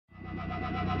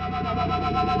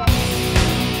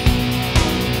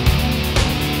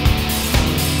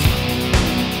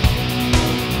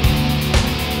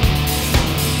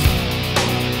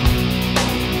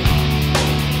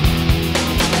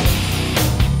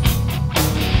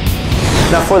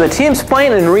Now for the teams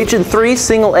playing in Region 3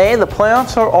 Single A, the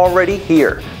playoffs are already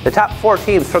here. The top 4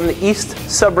 teams from the East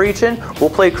sub-region will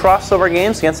play crossover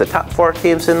games against the top 4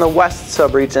 teams in the West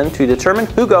sub-region to determine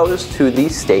who goes to the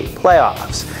state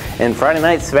playoffs. And Friday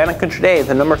night, Savannah Country Day,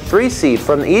 the number 3 seed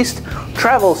from the East,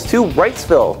 travels to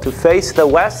Wrightsville to face the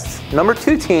West's number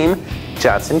 2 team,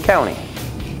 Johnson County.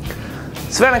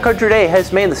 Savannah Country Day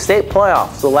has made the state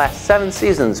playoffs the last 7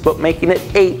 seasons, but making it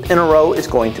 8 in a row is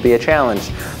going to be a challenge.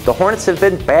 The Hornets have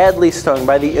been badly stung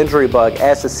by the injury bug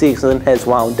as the season has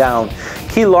wound down.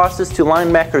 Key losses to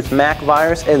linebackers Mac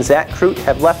Vyers and Zach Crute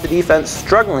have left the defense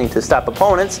struggling to stop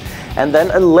opponents, and then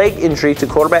a leg injury to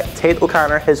quarterback Tate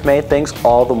O'Connor has made things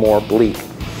all the more bleak.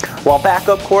 While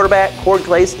backup quarterback Cord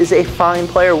Glaze is a fine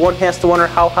player, one has to wonder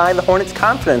how high the Hornets'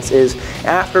 confidence is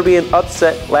after being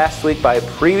upset last week by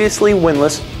previously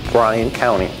winless Bryan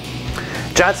County.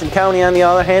 Johnson County, on the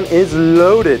other hand, is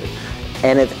loaded,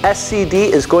 and if SCD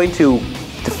is going to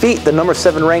defeat the number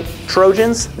 7 ranked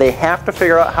Trojans, they have to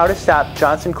figure out how to stop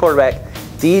Johnson quarterback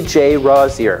DJ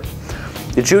Rozier.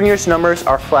 The junior's numbers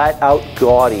are flat out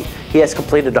gaudy. He has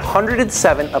completed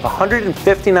 107 of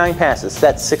 159 passes,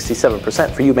 that's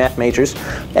 67% for you math majors,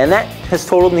 and that has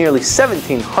totaled nearly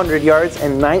 1,700 yards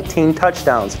and 19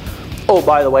 touchdowns. Oh,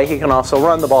 by the way, he can also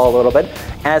run the ball a little bit,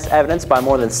 as evidenced by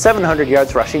more than 700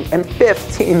 yards rushing and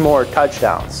 15 more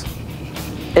touchdowns.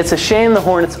 It's a shame the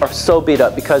Hornets are so beat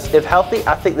up because if healthy,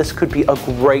 I think this could be a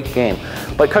great game.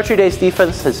 But Country Day's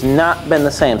defense has not been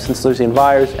the same since losing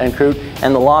Vyers and Crute,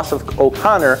 and the loss of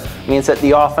O'Connor means that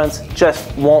the offense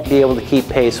just won't be able to keep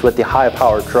pace with the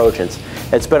high-powered Trojans.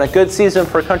 It's been a good season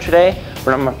for Country Day,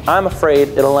 but I'm afraid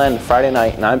it'll end Friday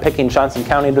night, and I'm picking Johnson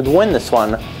County to win this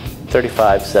one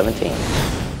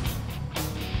 35-17.